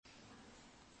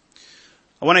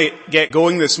I want to get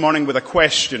going this morning with a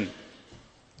question.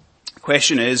 The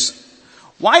question is,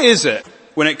 why is it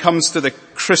when it comes to the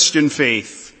Christian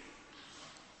faith,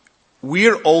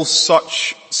 we're all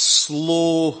such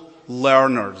slow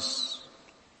learners?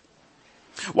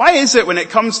 Why is it when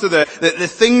it comes to the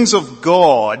things of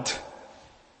God,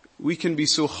 we can be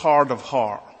so hard of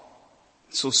heart,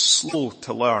 so slow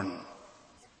to learn?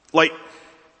 Like,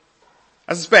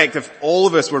 I suspect if all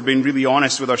of us were being really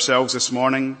honest with ourselves this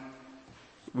morning,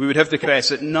 we would have to confess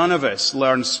that none of us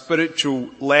learn spiritual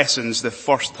lessons the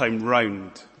first time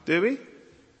round, do we?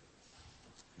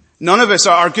 None of us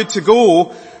are good to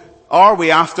go, are we,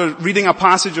 after reading a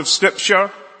passage of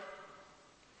Scripture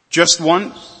just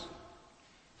once?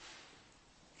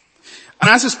 And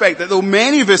I suspect that though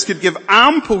many of us could give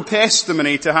ample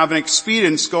testimony to having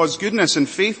experienced God's goodness and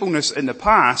faithfulness in the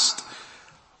past,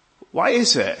 why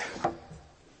is it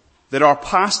that our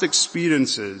past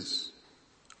experiences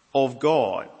of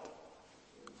God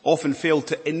often fail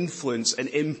to influence and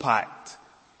impact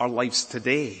our lives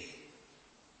today?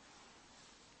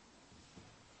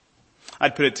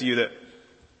 I'd put it to you that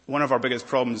one of our biggest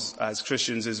problems as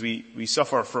Christians is we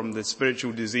suffer from the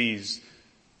spiritual disease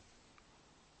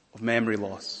of memory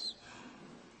loss.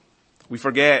 We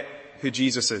forget who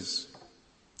Jesus is.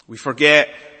 We forget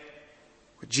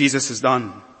what Jesus has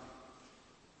done.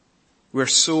 We're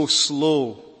so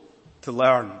slow to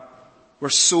learn. We're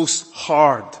so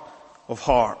hard of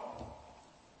heart.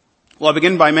 Well, I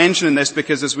begin by mentioning this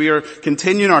because as we are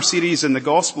continuing our series in the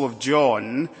Gospel of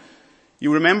John,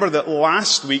 you remember that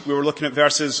last week we were looking at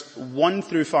verses 1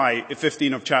 through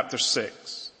 15 of chapter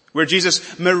 6, where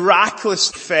Jesus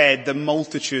miraculously fed the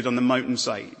multitude on the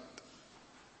mountainside.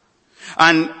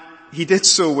 And he did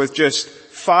so with just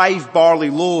 5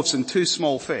 barley loaves and 2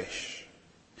 small fish.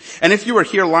 And if you were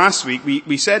here last week,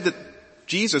 we said that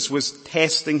Jesus was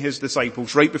testing his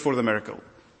disciples right before the miracle.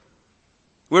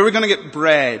 Where are we going to get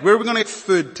bread? Where are we going to get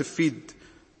food to feed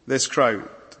this crowd?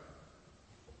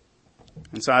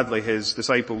 And sadly, his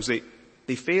disciples,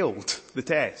 they failed the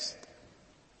test.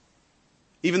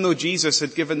 Even though Jesus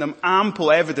had given them ample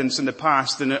evidence in the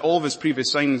past and in all of his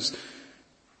previous signs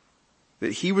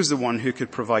that he was the one who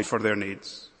could provide for their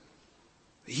needs.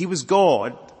 He was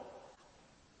God.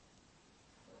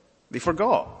 They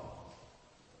forgot.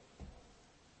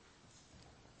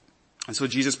 And so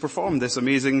Jesus performed this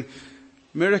amazing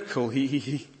miracle.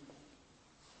 He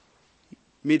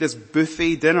made this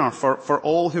buffet dinner for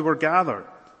all who were gathered.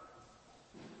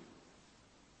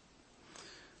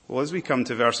 Well, as we come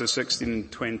to verses 16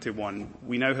 and 21,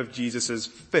 we now have Jesus'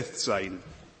 5th sign.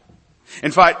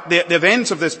 In fact, the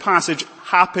events of this passage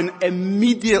happen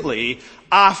immediately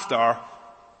after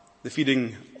the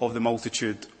feeding of the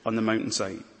multitude on the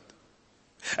mountainside.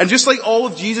 And just like all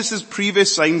of Jesus'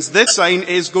 previous signs, this sign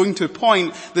is going to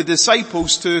point the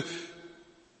disciples to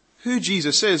who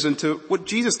Jesus is and to what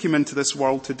Jesus came into this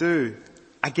world to do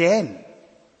again.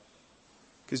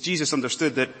 Because Jesus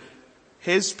understood that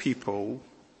his people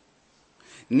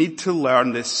need to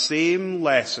learn the same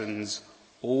lessons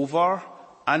over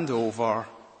and over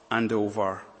and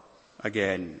over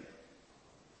again.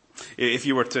 If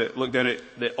you were to look down at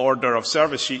the order of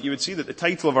service sheet, you would see that the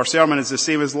title of our sermon is the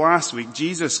same as last week,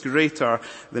 Jesus Greater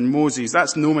Than Moses.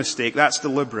 That's no mistake, that's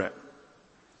deliberate.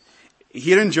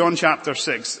 Here in John chapter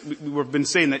 6, we've been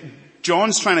saying that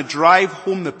John's trying to drive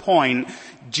home the point,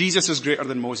 Jesus is greater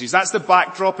than Moses. That's the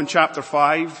backdrop in chapter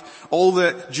 5. All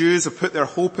the Jews have put their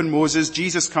hope in Moses.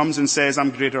 Jesus comes and says,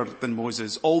 I'm greater than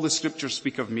Moses. All the scriptures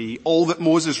speak of me. All that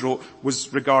Moses wrote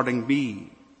was regarding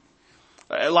me.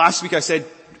 Last week I said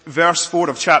verse 4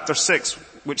 of chapter 6,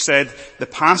 which said the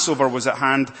Passover was at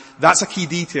hand. That's a key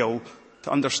detail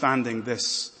to understanding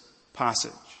this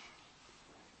passage.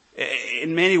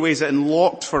 In many ways it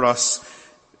unlocked for us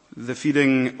the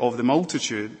feeding of the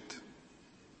multitude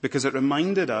because it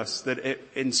reminded us that it,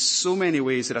 in so many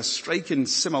ways, had a striking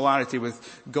similarity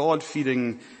with God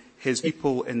feeding his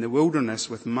people in the wilderness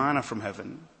with manna from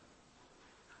heaven.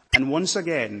 And once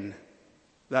again,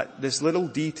 that this little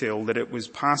detail that it was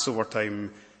Passover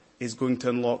time is going to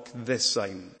unlock this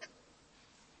sign.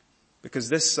 Because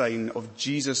this sign of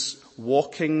Jesus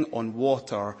walking on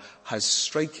water has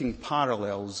striking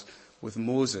parallels with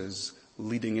Moses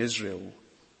leading Israel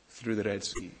through the Red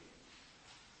Sea.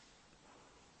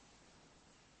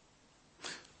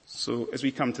 So as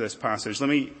we come to this passage, let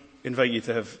me invite you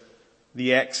to have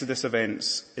the Exodus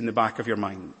events in the back of your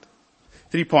mind.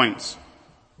 3 points.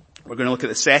 We're going to look at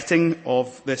the setting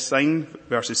of this sign,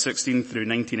 verses 16 through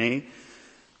 19a.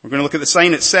 We're going to look at the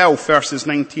sign itself, verses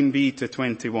 19b to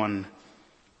 21.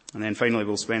 And then finally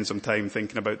we'll spend some time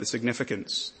thinking about the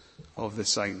significance of this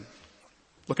sign.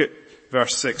 Look at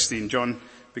verse 16. John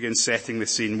begins setting the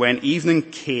scene. When evening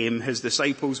came, his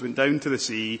disciples went down to the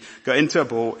sea, got into a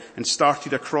boat, and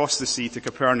started across the sea to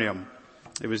Capernaum.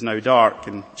 It was now dark,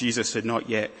 and Jesus had not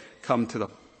yet come to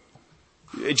them.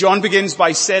 John begins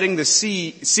by setting the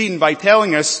scene by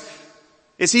telling us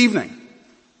it's evening.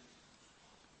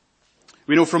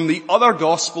 We know from the other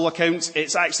gospel accounts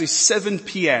it's actually 7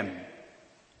 p.m.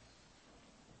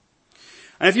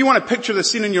 And if you want to picture the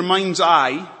scene in your mind's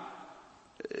eye,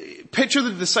 picture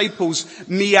the disciples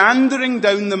meandering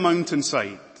down the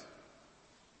mountainside,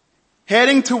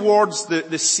 heading towards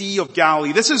the Sea of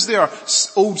Galilee. This is their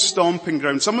old stomping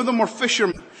ground. Some of them were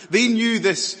fishermen. They knew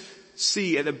this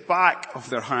sea at the back of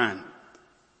their hand.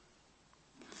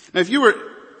 Now if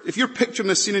you're picturing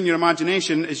this scene in your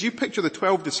imagination, as you picture the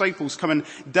 12 disciples coming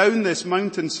down this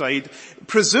mountainside,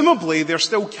 presumably they're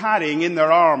still carrying in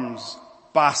their arms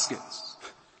baskets,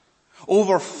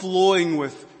 overflowing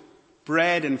with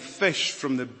bread and fish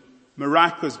from the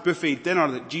miraculous buffet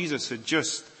dinner that Jesus had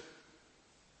just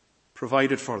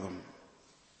provided for them.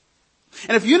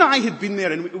 And if you and I had been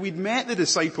there and we'd met the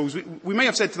disciples, we might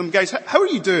have said to them, guys, how are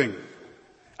you doing?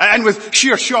 And with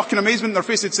sheer shock and amazement in their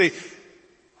face, they'd say,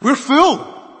 we're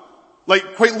full.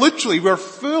 Like, quite literally, we're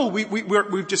full.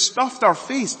 We've just stuffed our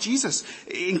face. Jesus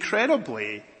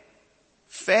incredibly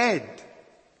fed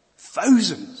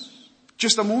thousands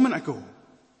just a moment ago.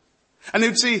 And they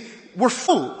would say, we're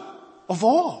full of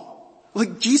awe.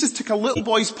 Like, Jesus took a little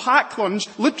boy's pack lunch,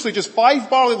 literally just 5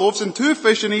 barley loaves and 2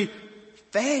 fish, and he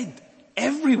fed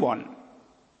everyone.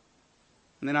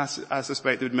 And then I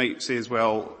suspect they might say as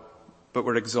well, but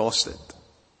we're exhausted.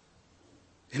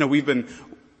 You know, we've been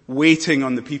waiting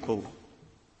on the people.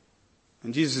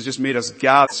 And Jesus has just made us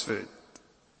gather this food.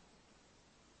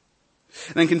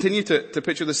 And then continue to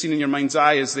picture the scene in your mind's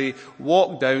eye as they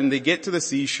walk down, they get to the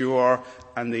seashore,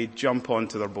 and they jump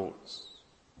onto their boats.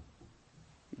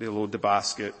 They load the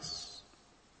baskets,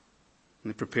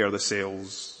 and they prepare the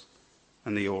sails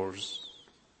and the oars.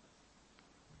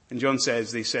 And John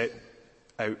says they set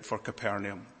out for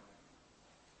Capernaum,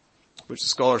 which the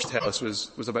scholars tell us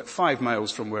was about 5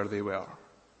 miles from where they were.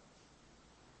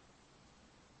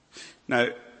 Now,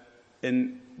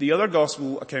 in the other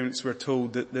gospel accounts we're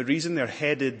told that the reason they're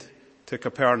headed to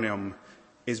Capernaum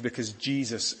is because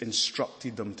Jesus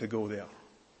instructed them to go there.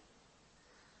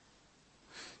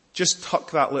 Just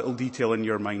tuck that little detail in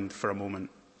your mind for a moment.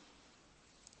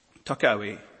 Tuck it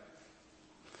away.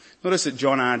 Notice that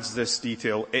John adds this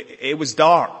detail. It was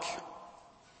dark.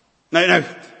 Now,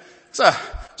 it's a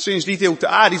strange detail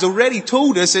to add. He's already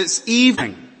told us it's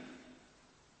evening.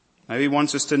 Now he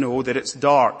wants us to know that it's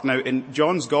dark. Now in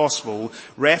John's gospel,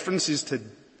 references to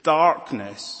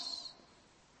darkness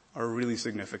are really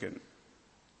significant.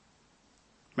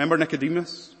 Remember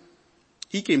Nicodemus?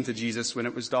 He came to Jesus when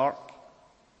it was dark.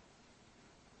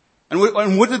 And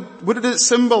what did it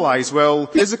symbolize? Well,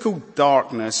 physical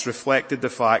darkness reflected the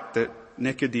fact that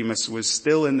Nicodemus was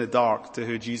still in the dark to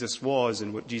who Jesus was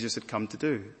and what Jesus had come to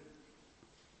do.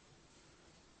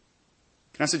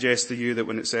 Can I suggest to you that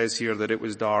when it says here that it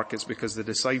was dark, it's because the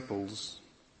disciples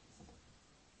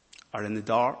are in the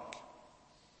dark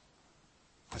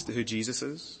as to who Jesus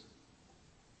is?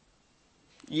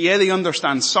 Yeah, they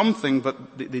understand something,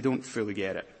 but they don't fully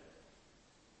get it.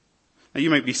 Now you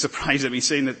might be surprised at me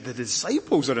saying that the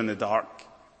disciples are in the dark.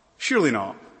 Surely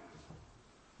not.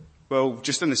 Well,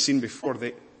 just in the scene before,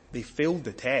 they failed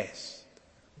the test.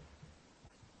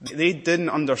 They didn't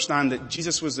understand that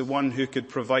Jesus was the one who could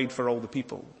provide for all the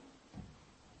people.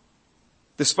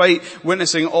 Despite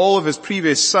witnessing all of his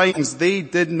previous signs, they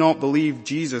did not believe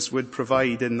Jesus would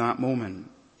provide in that moment.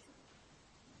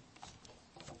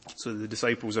 So the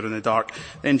disciples are in the dark.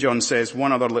 Then John says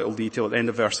one other little detail at the end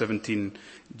of verse 17.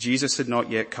 Jesus had not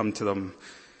yet come to them.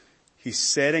 He's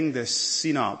setting this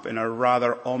scene up in a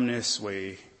rather ominous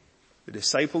way. The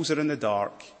disciples are in the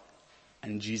dark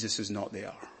and Jesus is not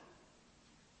there.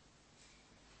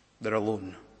 They're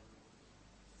alone.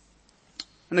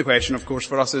 And the question, of course,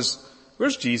 for us is,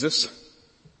 where's Jesus?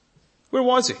 Where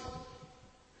was he?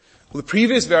 Well, the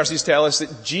previous verses tell us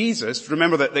that Jesus,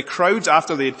 remember that the crowds,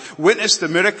 after they'd witnessed the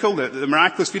miracle, the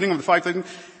miraculous feeding of the 5,000,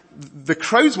 the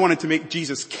crowds wanted to make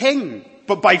Jesus king,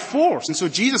 but by force. And so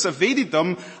Jesus evaded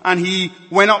them and he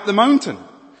went up the mountain.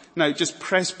 Now, just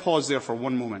press pause there for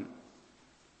one moment.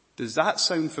 Does that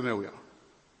sound familiar?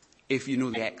 If you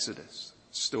know the Exodus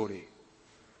story.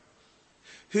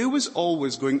 Who was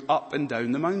always going up and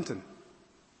down the mountain?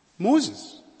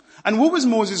 Moses. And what was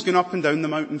Moses going up and down the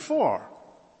mountain for?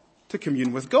 To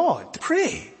commune with God, to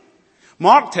pray.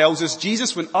 Mark tells us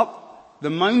Jesus went up the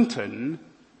mountain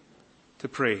to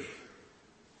pray.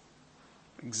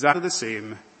 Exactly the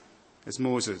same as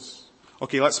Moses.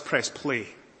 Okay, let's press play.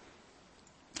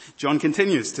 John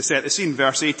continues to set the scene.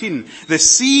 Verse 18. The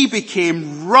sea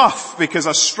became rough because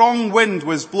a strong wind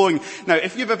was blowing. Now,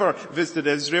 if you've ever visited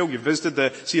Israel, you've visited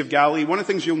the Sea of Galilee, one of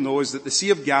the things you'll know is that the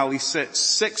Sea of Galilee sits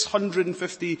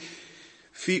 650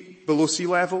 feet below sea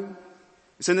level.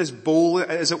 It's in this bowl,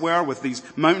 as it were, with these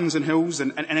mountains and hills,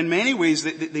 and in many ways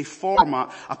they form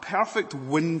a perfect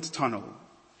wind tunnel.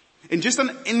 In just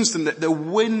an instant, the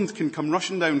wind can come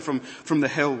rushing down from the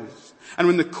hills. And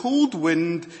when the cold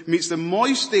wind meets the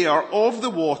moist air of the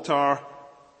water,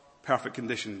 perfect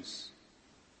conditions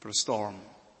for a storm,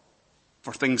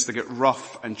 for things to get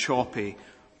rough and choppy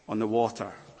on the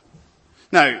water.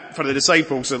 Now, for the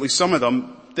disciples, at least some of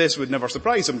them, this would never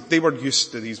surprise them. They were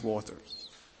used to these waters.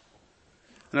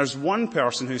 And there's one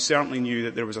person who certainly knew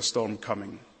that there was a storm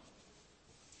coming.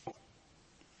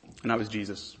 And that was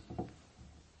Jesus.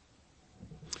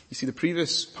 You see, the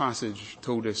previous passage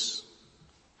told us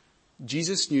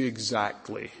Jesus knew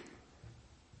exactly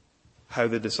how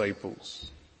the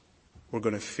disciples were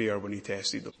going to fare when he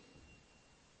tested them.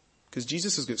 Because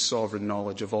Jesus has got sovereign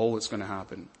knowledge of all that's going to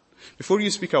happen. Before you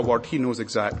speak a word, he knows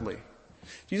exactly.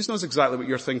 Jesus knows exactly what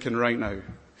you're thinking right now.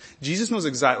 Jesus knows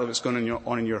exactly what's going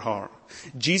on in your heart.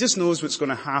 Jesus knows what's going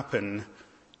to happen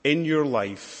in your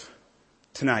life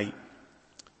tonight,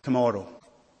 tomorrow,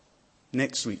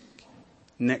 next week,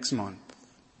 next month.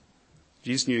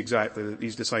 Jesus knew exactly that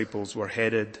these disciples were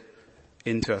headed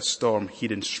into a storm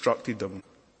he'd instructed them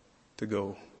to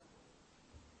go.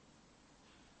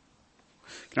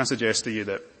 Can I suggest to you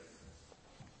that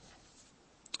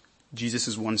Jesus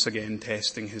is once again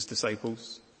testing his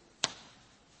disciples?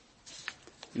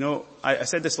 You know, I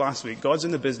said this last week, God's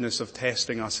in the business of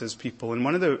testing us, his people, and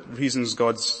one of the reasons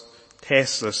God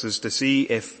tests us is to see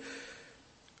if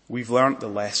we've learnt the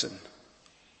lesson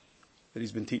that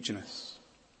he's been teaching us.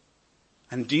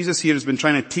 And Jesus here has been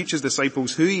trying to teach his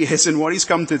disciples who he is and what he's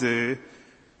come to do.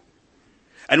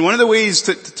 And one of the ways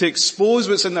to expose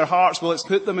what's in their hearts, well, it's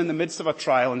put them in the midst of a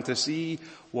trial and to see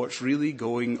what's really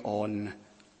going on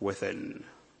within.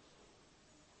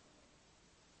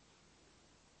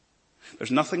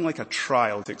 There's nothing like a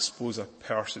trial to expose a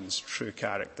person's true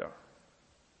character.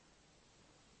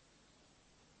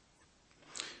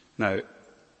 Now,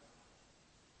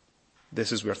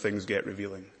 this is where things get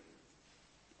revealing.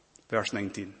 Verse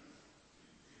 19.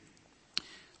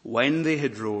 When they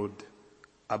had rowed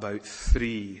about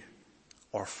 3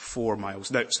 or 4 miles.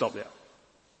 Now, stop there.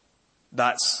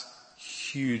 That's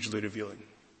hugely revealing.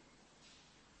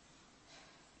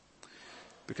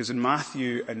 Because in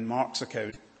Matthew and Mark's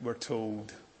account, we're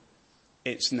told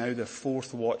it's now the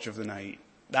 4th watch of the night.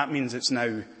 That means it's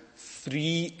now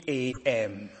 3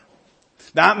 a.m.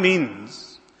 That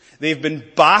means they've been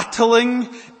battling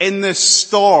in this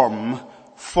storm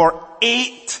for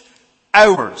 8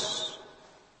 hours.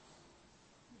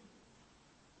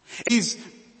 In these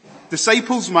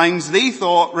disciples' minds, they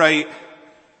thought, right,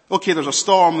 okay, there's a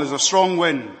storm, there's a strong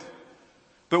wind,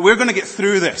 but we're going to get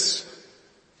through this.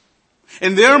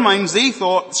 In their minds, they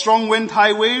thought strong wind,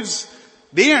 high waves,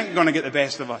 they aren't going to get the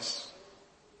best of us.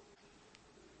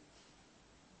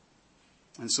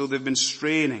 And so they've been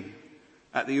straining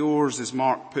at the oars, as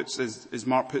Mark puts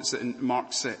it in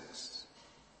Mark 6.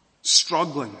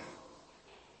 Struggling.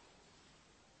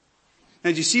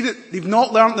 Now do you see that they've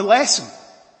not learned the lesson?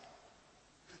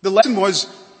 The lesson was,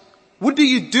 what do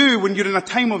you do when you're in a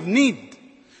time of need?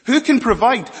 Who can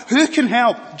provide? Who can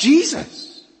help?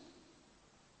 Jesus.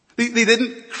 They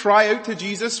didn't cry out to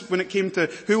Jesus when it came to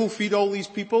who will feed all these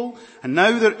people. And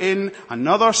now they're in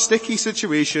another sticky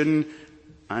situation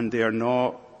and they are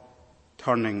not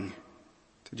turning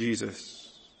to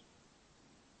Jesus.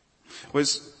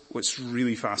 What's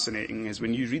really fascinating is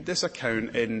when you read this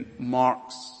account in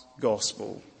Mark's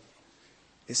Gospel,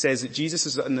 it says that Jesus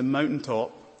is on the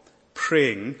mountaintop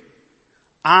praying,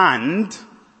 and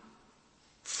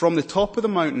from the top of the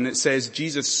mountain it says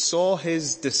Jesus saw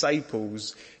his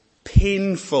disciples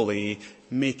painfully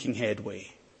making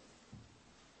headway.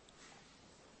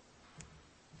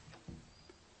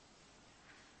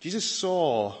 Jesus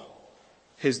saw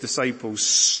his disciples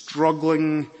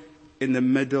struggling in the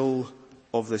middle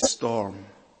of the storm.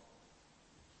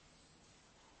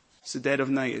 It's the dead of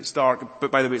night, it's dark,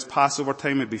 but by the way, it's Passover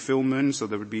time, it'd be full moon, so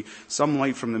there would be some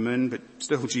light from the moon, but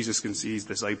still Jesus can see his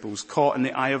disciples caught in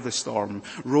the eye of the storm,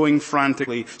 rowing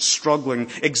frantically, struggling,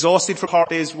 exhausted from a hard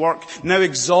day's work, now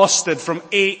exhausted from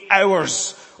 8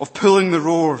 hours of pulling the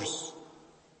rowers.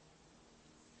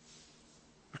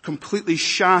 They're completely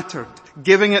shattered,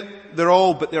 giving it their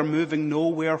all, but they're moving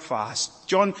nowhere fast.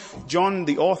 John,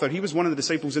 the author, he was one of the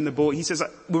disciples in the boat. He says that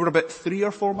we were about 3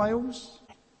 or 4 miles.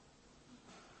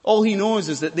 All he knows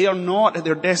is that they are not at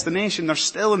their destination. They're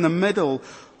still in the middle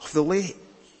of the lake.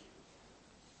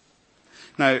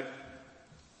 Now,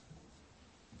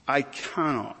 I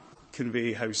cannot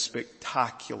convey how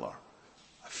spectacular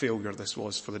a failure this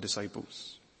was for the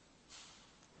disciples.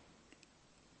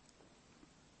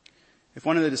 If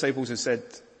one of the disciples had said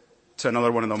to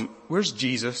another one of them, "Where's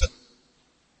Jesus?"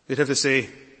 they'd have to say,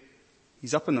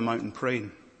 "He's up on the mountain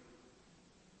praying."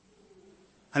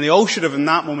 And they all should have in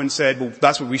that moment said, "Well,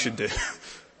 that's what we should do."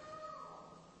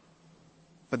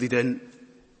 But they didn't.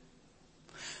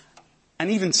 And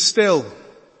even still,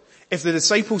 if the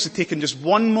disciples had taken just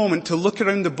one moment to look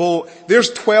around the boat,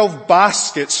 there's 12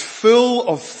 baskets full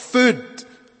of food,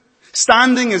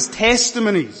 standing as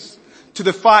testimonies to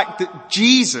the fact that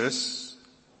Jesus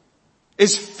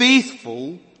is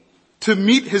faithful to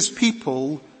meet his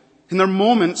people in their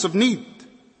moments of need.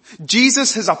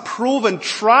 Jesus has a proven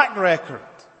track record.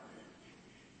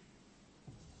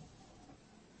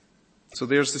 So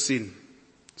there's the scene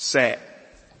set.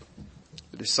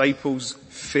 The disciples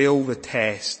fail the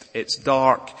test. It's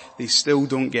dark. They still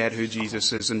don't get who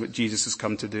Jesus is and what Jesus has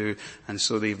come to do. And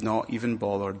so they've not even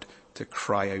bothered to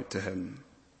cry out to him.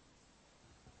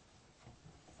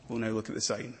 We'll now look at the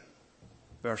sign.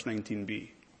 Verse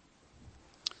 19b.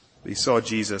 They saw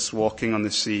Jesus walking on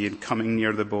the sea and coming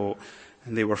near the boat,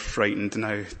 and they were frightened.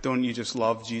 Now, don't you just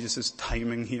love Jesus'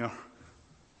 timing here?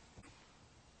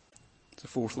 It's the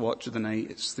fourth watch of the night.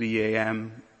 It's 3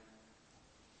 a.m.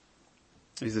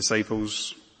 These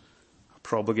disciples are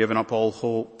probably giving up all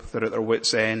hope. They're at their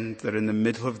wits' end. They're in the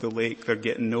middle of the lake. They're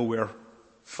getting nowhere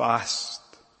fast.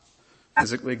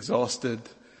 Physically exhausted,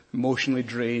 emotionally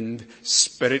drained,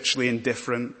 spiritually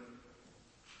indifferent.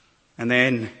 And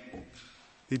then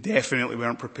they definitely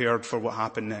weren't prepared for what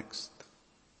happened next.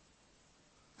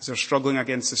 As they're struggling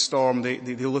against the storm, they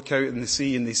look out in the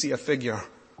sea and they see a figure.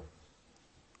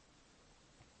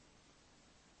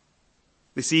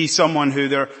 They see someone who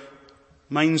their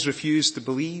minds refuse to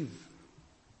believe.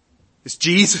 It's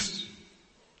Jesus.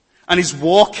 And he's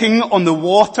walking on the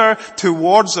water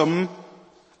towards them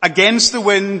against the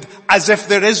wind as if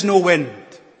there is no wind.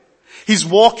 He's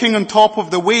walking on top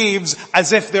of the waves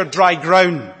as if they're dry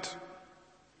ground.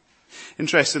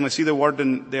 Interestingly, see the word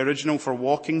in the original for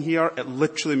walking here? It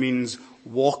literally means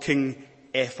walking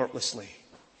effortlessly.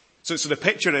 So the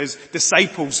picture is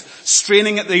disciples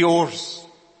straining at the oars,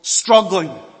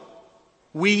 struggling,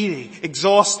 weary,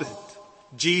 exhausted.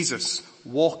 Jesus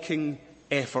walking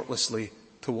effortlessly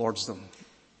towards them.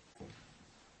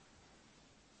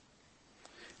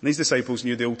 And these disciples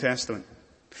knew the Old Testament.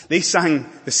 They sang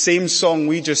the same song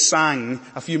we just sang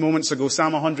a few moments ago,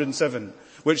 Psalm 107,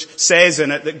 which says in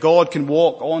it that God can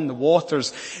walk on the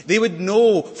waters. They would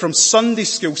know from Sunday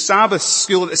school, Sabbath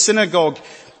school at the synagogue,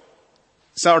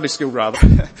 Saturday school rather,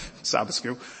 Sabbath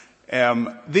school,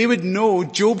 they would know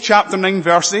Job chapter 9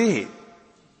 verse 8.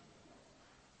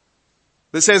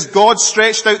 That says, God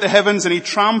stretched out the heavens and he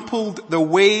trampled the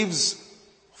waves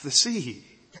of the sea.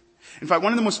 In fact,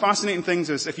 one of the most fascinating things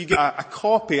is if you get a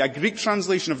copy, a Greek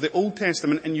translation of the Old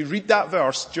Testament, and you read that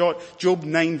verse, Job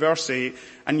 9 verse 8,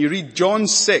 and you read John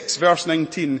 6 verse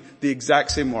 19, the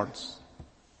exact same words.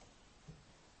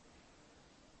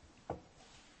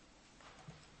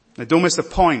 Now don't miss the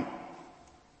point.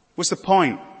 What's the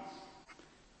point?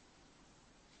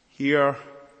 Here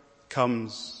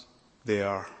comes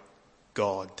their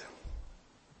God.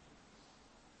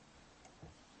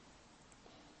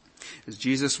 As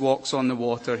Jesus walks on the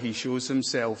water, he shows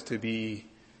himself to be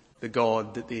the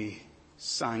God that they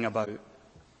sang about at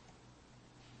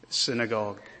the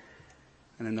synagogue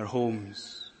and in their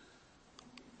homes.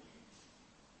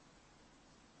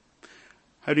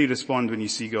 How do you respond when you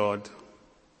see God?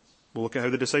 We'll look at how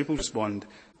the disciples respond.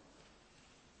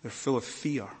 They're full of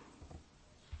fear.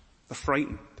 They're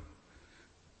frightened.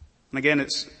 And again,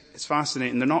 it's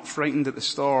fascinating. They're not frightened at the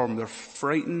storm. They're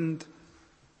frightened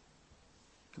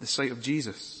at the sight of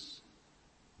Jesus.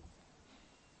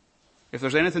 If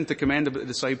there's anything to commend about the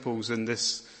disciples in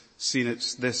this scene,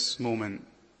 it's this moment.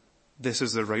 This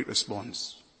is the right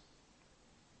response.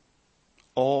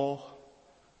 Awe,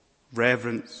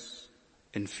 reverence,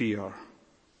 and fear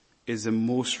is the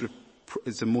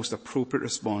most appropriate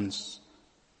response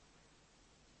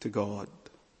to God,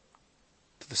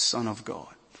 to the Son of God.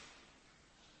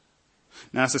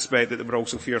 Now I suspect that they were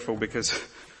also fearful because,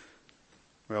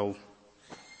 well,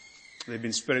 they've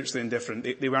been spiritually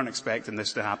indifferent. They weren't expecting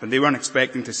this to happen. They weren't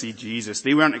expecting to see Jesus.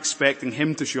 They weren't expecting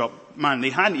him to show up. Man,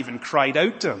 they hadn't even cried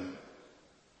out to him.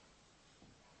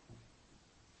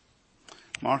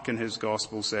 Mark in his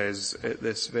gospel says at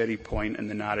this very point in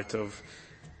the narrative,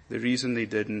 the reason they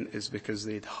didn't is because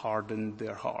they'd hardened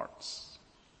their hearts.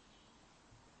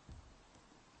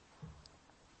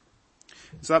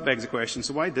 So that begs the question,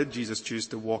 so why did Jesus choose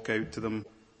to walk out to them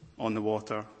on the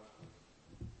water?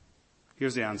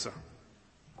 Here's the answer.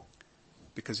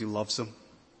 Because he loves them.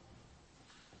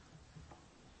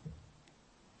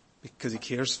 Because he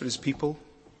cares for his people.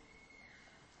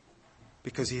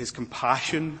 Because he has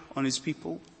compassion on his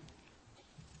people.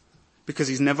 Because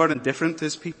he's never indifferent to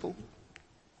his people.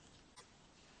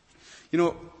 You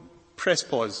know, press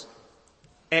pause.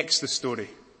 X the story.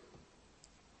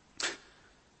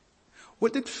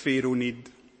 What did Pharaoh need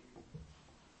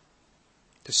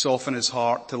to soften his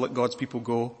heart to let God's people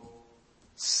go?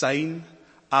 Sign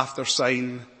after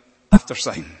sign after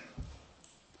sign.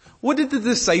 What did the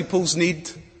disciples need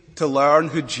to learn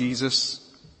who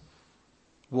Jesus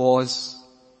was?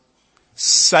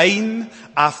 Sign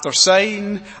after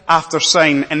sign after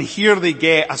sign. And here they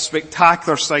get a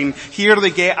spectacular sign. Here they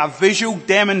get a visual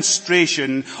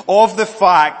demonstration of the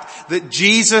fact that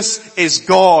Jesus is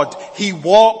God. He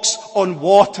walks on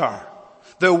water.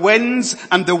 The winds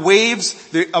and the waves,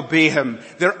 they obey him.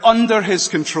 They're under his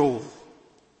control.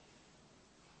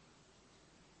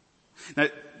 Now,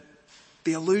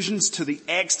 the allusions to the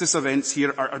Exodus events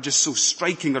here are just so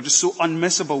striking, are just so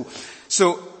unmissable.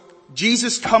 So,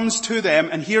 Jesus comes to them,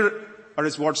 and here are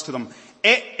his words to them.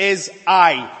 It is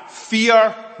I,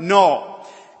 fear not.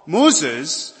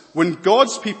 Moses, when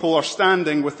God's people are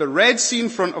standing with the Red Sea in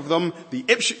front of them, the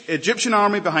Egyptian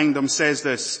army behind them, says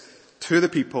this to the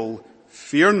people,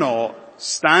 fear not,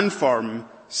 stand firm,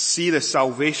 see the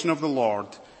salvation of the Lord,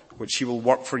 which he will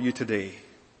work for you today.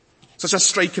 Such a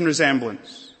striking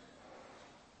resemblance.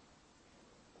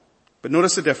 But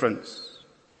notice the difference.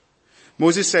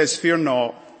 Moses says, fear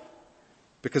not,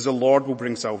 because the Lord will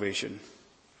bring salvation.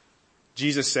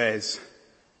 Jesus says,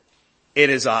 it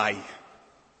is I.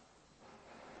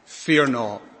 Fear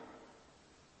not.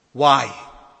 Why?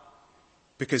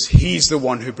 Because he's the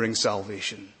one who brings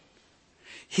salvation.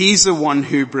 He's the one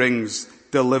who brings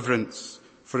deliverance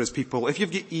for his people. If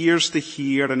you've got ears to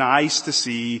hear and eyes to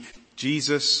see,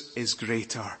 Jesus is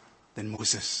greater than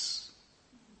Moses.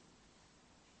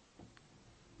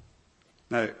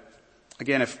 Now,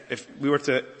 again, if we were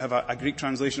to have a Greek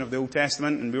translation of the Old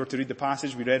Testament and we were to read the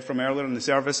passage we read from earlier in the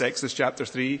service, Exodus chapter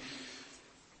 3,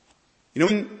 you know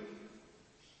when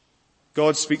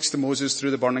God speaks to Moses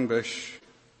through the burning bush,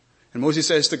 and Moses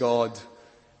says to God,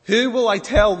 who will I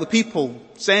tell the people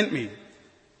sent me?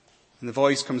 And the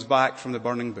voice comes back from the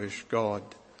burning bush. God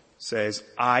says,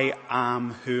 I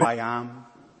am who I am.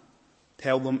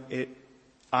 Tell them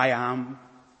I am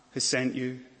has sent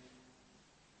you.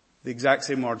 The exact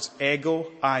same words, ego,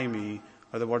 eimi,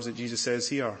 are the words that Jesus says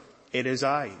here. It is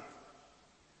I.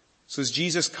 So as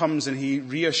Jesus comes and he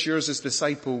reassures his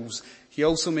disciples, he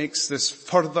also makes this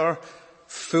further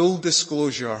full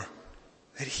disclosure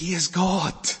that he is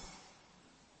God.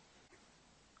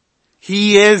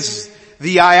 He is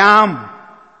the I am.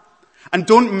 And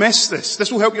don't miss this.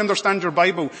 This will help you understand your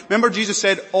Bible. Remember Jesus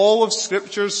said, all of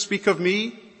scriptures speak of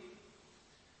me?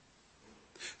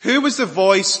 Who was the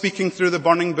voice speaking through the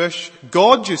burning bush?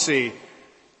 God, you say?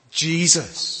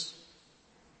 Jesus.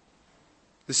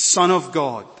 The Son of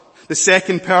God. The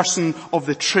second person of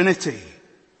the Trinity.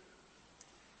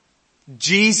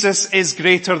 Jesus is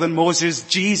greater than Moses.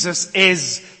 Jesus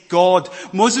is God.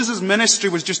 Moses' ministry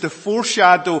was just a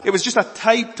foreshadow. It was just a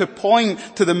type to point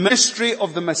to the mystery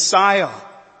of the Messiah.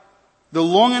 The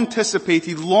long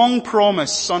anticipated, long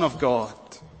promised Son of God.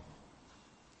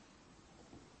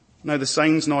 Now the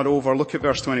sign's not over. Look at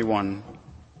verse 21.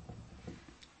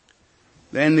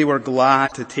 Then they were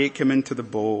glad to take him into the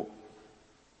boat.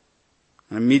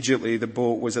 And immediately the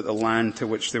boat was at the land to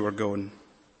which they were going.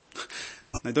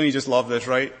 Now don't you just love this,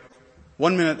 right?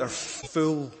 1 minute they're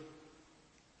filled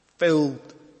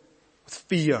with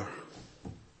fear.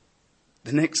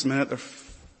 The next minute they're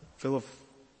full of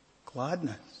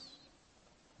gladness.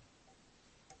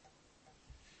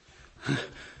 And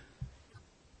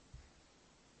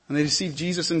they receive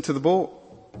Jesus into the boat.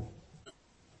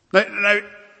 Now,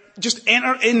 just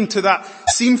enter into that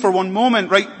scene for one moment,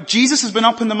 right? Jesus has been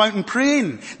up in the mountain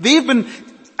praying. They've been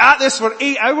at this for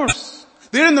 8 hours.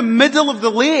 They're in the middle of the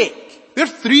lake. They're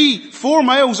 3-4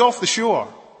 miles off the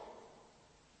shore.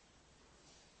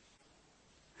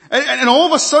 And all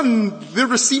of a sudden, they're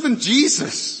receiving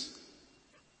Jesus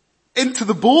into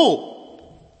the boat.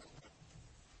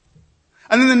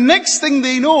 And then the next thing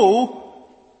they know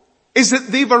is that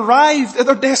they've arrived at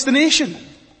their destination.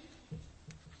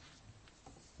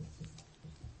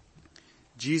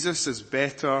 Jesus is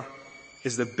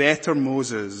the better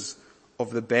Moses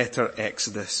of the better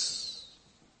Exodus.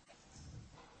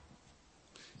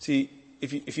 See,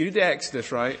 if you read the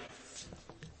Exodus, right,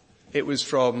 it was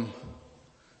from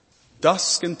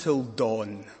dusk until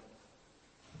dawn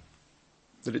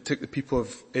that it took the people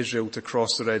of Israel to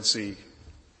cross the Red Sea.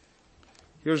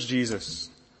 Here's Jesus,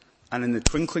 and in the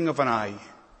twinkling of an eye,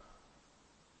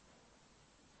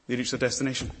 they reach their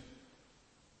destination.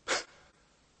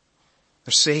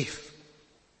 They're safe.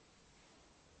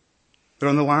 They're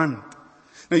on the land.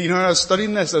 Now, when I was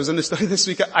studying this, I was in the study this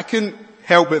week, I couldn't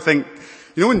help but think,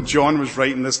 when John was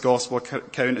writing this gospel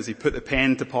account as he put the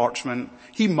pen to parchment,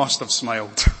 he must have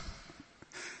smiled.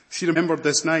 He remembered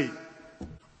this night.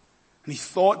 And he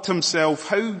thought to himself,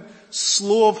 how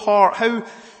slow of heart, how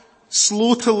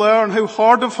slow to learn, how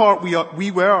hard of heart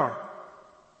we were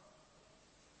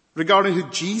regarding who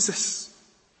Jesus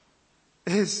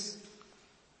is.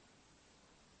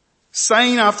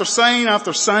 Sign after sign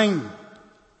after sign.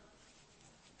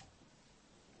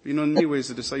 In many ways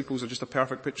the disciples are just a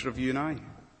perfect picture of you and I.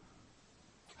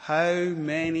 How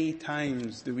many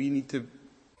times do we need to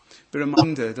be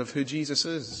reminded of who Jesus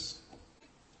is?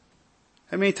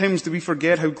 How many times do we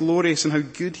forget how glorious and how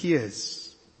good he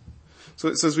is? So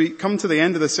it's as we come to the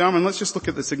end of the sermon, let's just look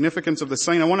at the significance of the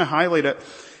sign. I want to highlight it.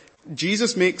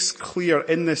 Jesus makes clear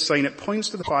in this sign, it points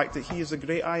to the fact that he is the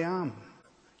great I am.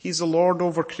 He's the Lord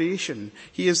over creation.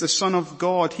 He is the Son of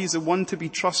God. He's the one to be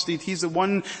trusted. He's the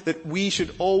one that we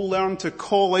should all learn to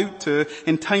call out to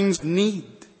in times of need.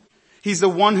 He's the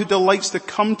one who delights to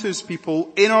come to his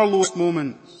people in our lowest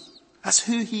moments. That's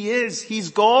who he is. He's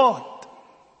God.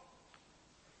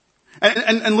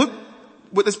 And look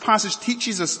what this passage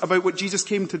teaches us about what Jesus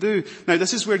came to do. Now,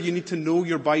 this is where you need to know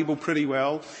your Bible pretty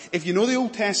well. If you know the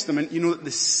Old Testament, you know that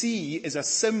the sea is a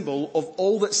symbol of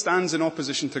all that stands in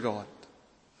opposition to God.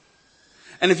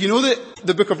 And if you know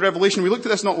the book of Revelation, we looked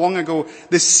at this not long ago,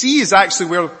 the sea is actually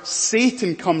where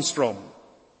Satan comes from.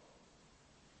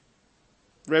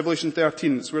 Revelation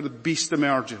 13, it's where the beast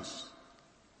emerges.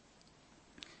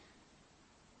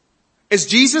 As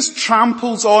Jesus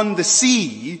tramples on the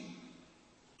sea,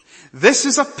 this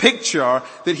is a picture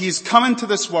that he's come into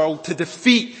this world to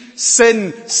defeat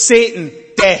sin, Satan,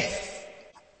 death.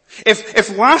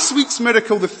 If last week's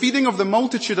miracle, the feeding of the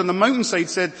multitude on the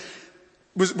mountainside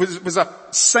was a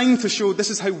sign to show this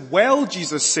is how well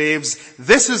Jesus saves,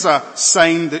 this is a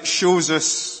sign that shows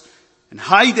us in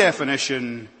high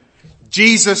definition,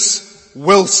 Jesus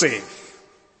will save.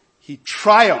 He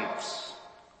triumphs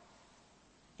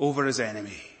over his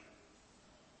enemy.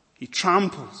 He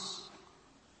tramples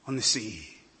on the sea.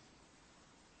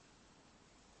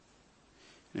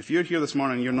 And if you're here this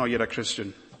morning and you're not yet a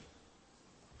Christian,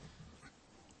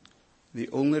 the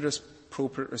only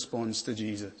appropriate response to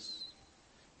Jesus,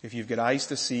 if you've got eyes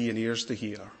to see and ears to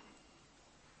hear,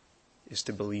 is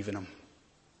to believe in him.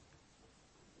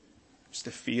 It's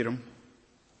to fear him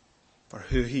for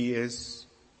who he is.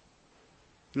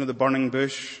 The burning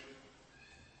bush?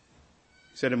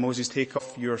 He said to Moses, take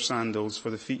off your sandals, for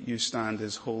the feet you stand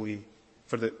is holy.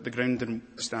 For the ground in which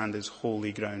you stand is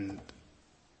holy ground.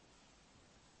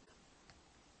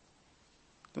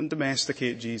 Don't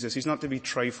domesticate Jesus. He's not to be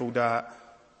trifled at.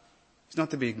 He's not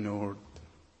to be ignored.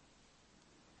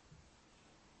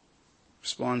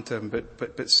 Respond to him,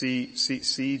 but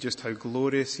see just how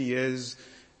glorious he is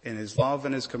in his love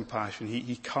and his compassion.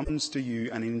 He comes to you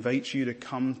and invites you to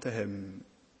come to him.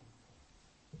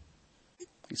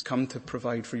 He's come to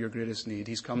provide for your greatest need.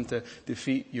 He's come to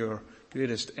defeat your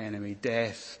greatest enemy,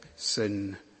 death,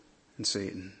 sin, and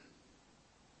Satan.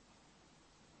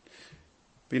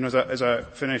 But as I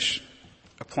finish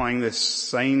applying this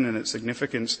sign and its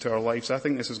significance to our lives, I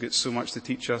think this has got so much to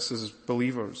teach us as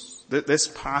believers. This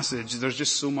passage, there's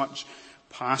just so much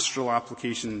pastoral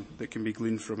application that can be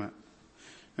gleaned from it.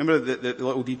 Remember the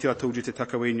little detail I told you to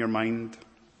tuck away in your mind?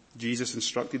 Jesus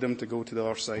instructed them to go to the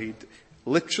other side.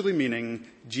 Literally meaning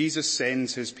Jesus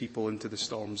sends his people into the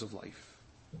storms of life.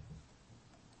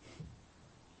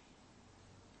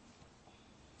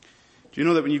 Do you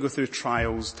know that when you go through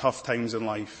trials, tough times in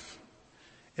life,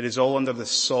 it is all under the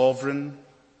sovereign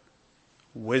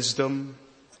wisdom,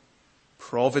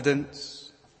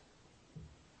 providence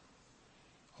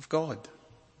of God?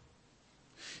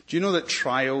 Do you know that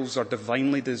trials are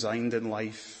divinely designed in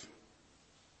life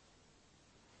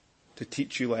to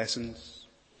teach you lessons?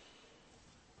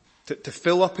 To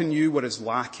fill up in you what is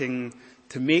lacking,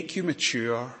 to make you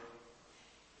mature.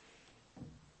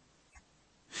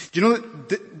 Do you know that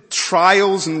the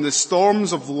trials and the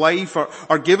storms of life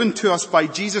are given to us by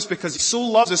Jesus because he so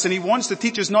loves us and he wants to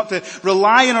teach us not to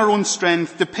rely on our own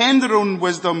strength, depend on our own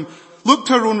wisdom, look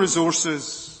to our own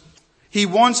resources. He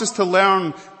wants us to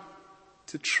learn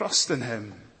to trust in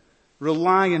him,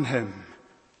 rely on him,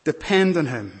 depend on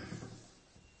him.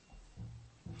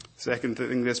 Second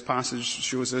thing this passage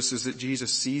shows us is that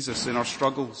Jesus sees us in our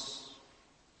struggles.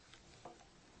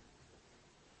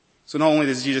 So not only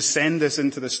does Jesus send us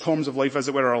into the storms of life, as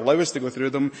it were, or allow us to go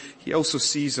through them, he also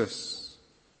sees us.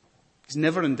 He's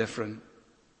never indifferent.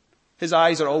 His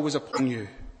eyes are always upon you.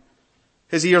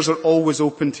 His ears are always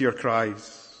open to your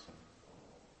cries.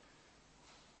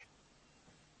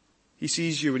 He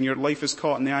sees you when your life is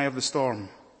caught in the eye of the storm.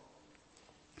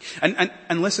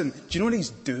 And listen, do you know what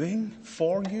he's doing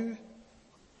for you?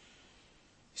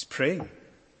 He's praying.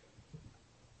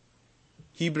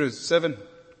 Hebrews 7.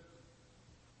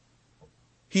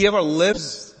 He ever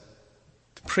lives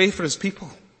to pray for his people.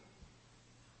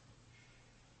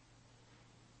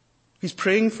 He's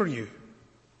praying for you.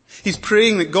 He's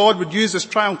praying that God would use this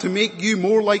trial to make you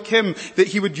more like him, that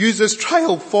he would use this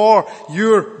trial for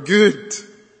your good.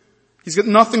 He's got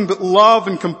nothing but love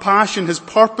and compassion. His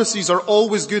purposes are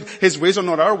always good. His ways are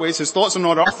not our ways. His thoughts are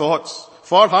not our thoughts.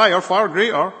 Far higher, far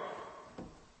greater.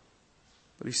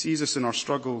 But he sees us in our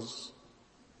struggles.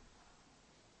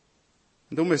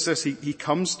 And don't miss this, he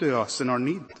comes to us in our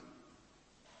need.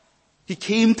 He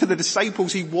came to the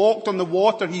disciples. He walked on the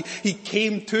water. He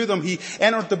came to them. He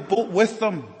entered the boat with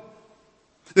them.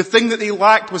 The thing that they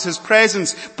lacked was his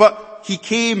presence, but he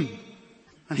came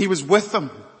and he was with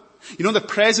them. You know, the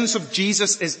presence of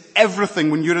Jesus is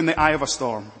everything when you're in the eye of a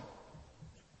storm.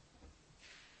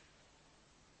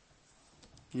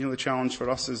 You know, the challenge for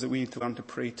us is that we need to learn to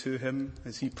pray to him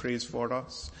as he prays for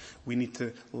us. We need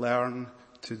to learn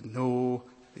to know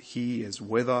that he is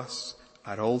with us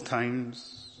at all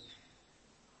times.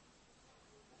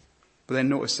 But then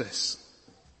notice this.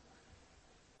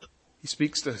 He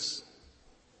speaks to us.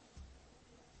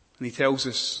 And he tells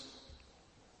us,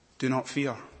 do not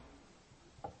fear.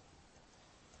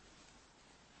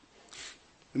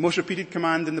 The most repeated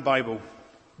command in the Bible,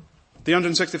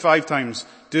 365 times,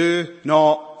 do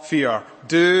not fear.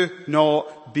 Do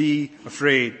not be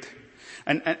afraid.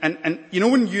 And you know,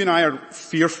 when you and I are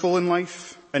fearful in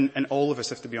life, and all of us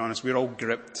have to be honest, we're all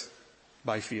gripped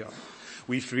by fear.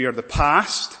 We fear the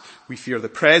past, we fear the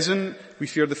present, we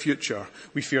fear the future.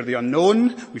 We fear the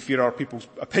unknown, we fear our people's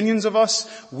opinions of us,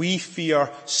 we fear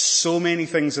so many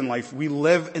things in life. We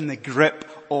live in the grip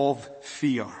of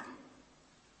fear.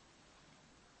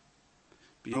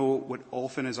 But you know what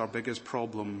often is our biggest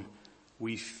problem?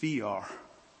 We fear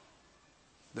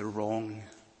the wrong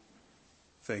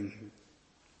thing.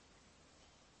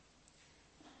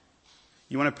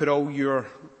 You want to put all your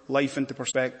life into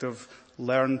perspective?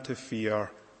 Learn to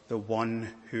fear the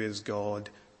one who is God,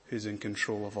 who's in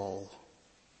control of all.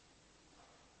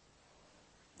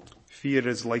 Fear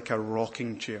is like a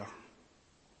rocking chair.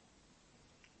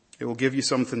 It will give you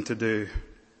something to do,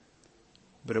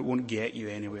 but it won't get you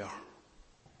anywhere.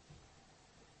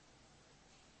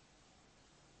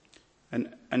 And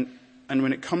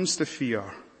when it comes to fear,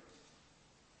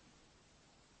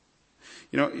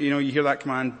 you know, you hear that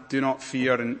command, do not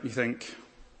fear, and you think,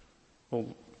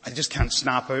 well, I just can't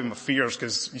snap out my fears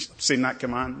because you're saying that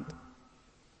command.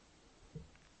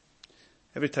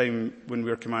 Every time when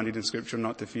we're commanded in Scripture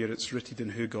not to fear, it's rooted in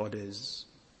who God is.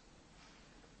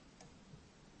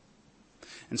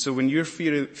 And so when you're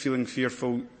feeling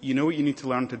fearful, you know what you need to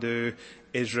learn to do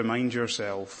is remind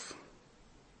yourself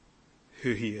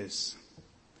who he is.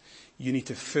 You need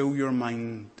to fill your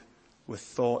mind with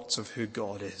thoughts of who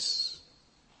God is.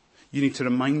 You need to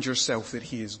remind yourself that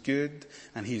he is good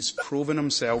and he has proven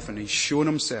himself and he's shown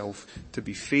himself to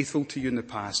be faithful to you in the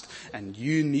past, and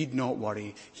you need not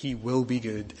worry. He will be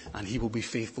good and he will be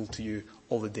faithful to you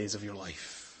all the days of your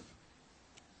life.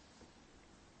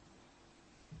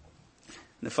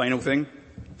 And the final thing,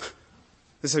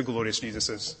 this is how glorious Jesus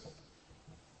is.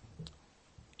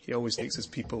 He always takes his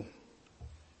people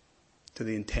to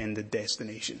the intended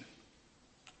destination.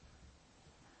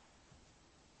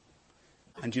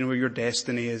 And do you know where your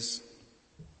destiny is?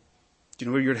 Do you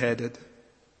know where you're headed?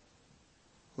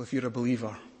 Well, if you're a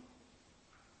believer,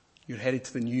 you're headed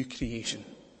to the new creation,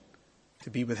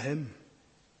 to be with him.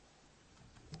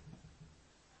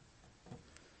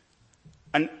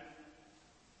 And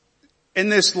in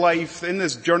this life, in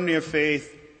this journey of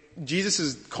faith,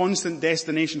 Jesus' constant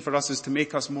destination for us is to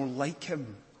make us more like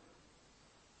him.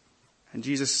 And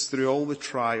Jesus, through all the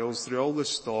trials, through all the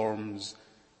storms,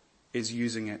 is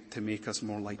using it to make us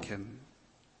more like him.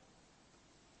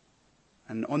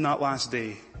 And on that last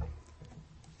day,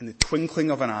 in the twinkling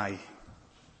of an eye,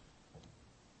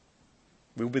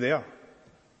 we'll be there.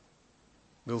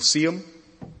 We'll see him.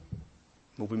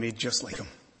 We'll be made just like him.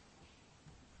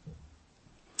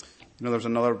 You know, there's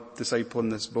another disciple in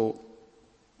this boat.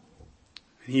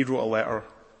 He wrote a letter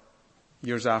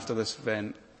years after this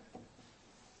event.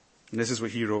 And this is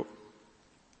what he wrote.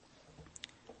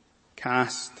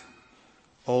 Cast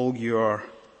all your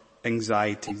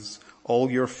anxieties, all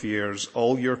your fears,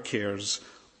 all your cares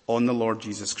on the Lord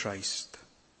Jesus Christ,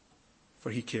 for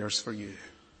he cares for you.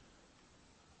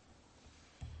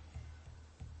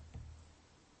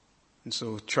 And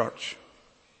so, church,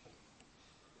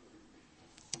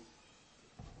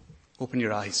 open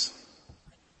your eyes.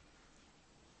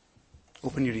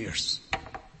 Open your ears.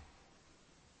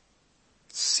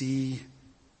 See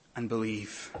and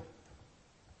believe.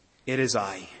 It is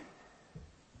I.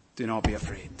 Do not be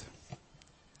afraid.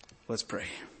 Let's pray.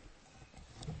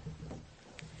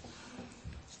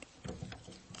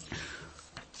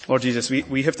 Lord Jesus,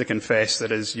 we have to confess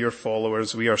that as your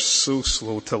followers, we are so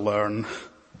slow to learn.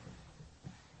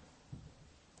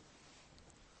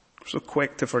 We're so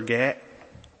quick to forget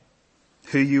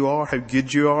who you are, how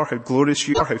good you are, how glorious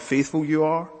you are, how faithful you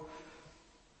are.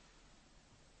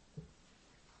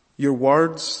 Your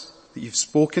words that you've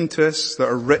spoken to us, that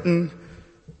are written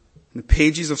in the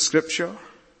pages of Scripture.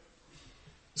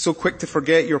 So quick to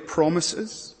forget your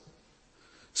promises.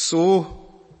 So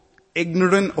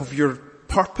ignorant of your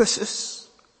purposes.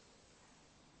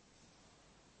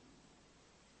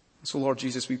 So Lord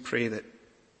Jesus, we pray that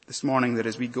this morning, that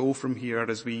as we go from here,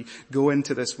 as we go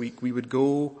into this week, we would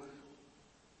go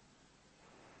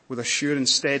with a sure and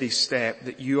steady step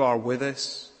that you are with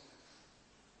us.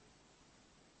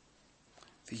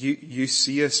 That you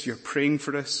see us, you're praying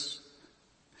for us.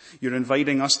 You're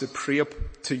inviting us to pray up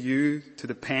to you, to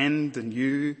depend on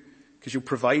you, because you'll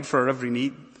provide for our every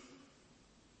need.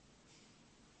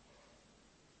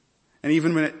 And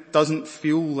even when it doesn't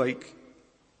feel like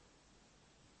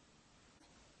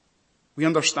we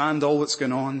understand all that's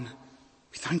going on,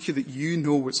 we thank you that you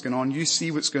know what's going on. You see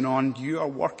what's going on. You are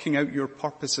working out your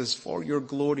purposes for your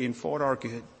glory and for our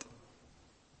good.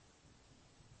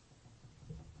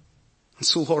 And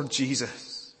so, Lord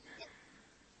Jesus,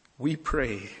 we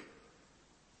pray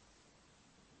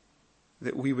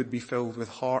that we would be filled with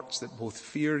hearts that both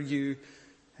fear you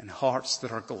and hearts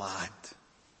that are glad.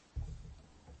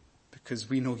 Because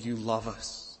we know you love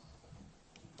us.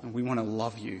 And we want to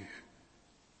love you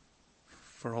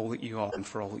for all that you are and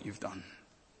for all that you've done.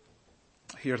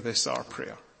 Hear this, our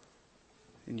prayer,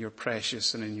 in your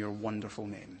precious and in your wonderful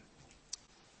name.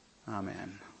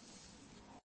 Amen.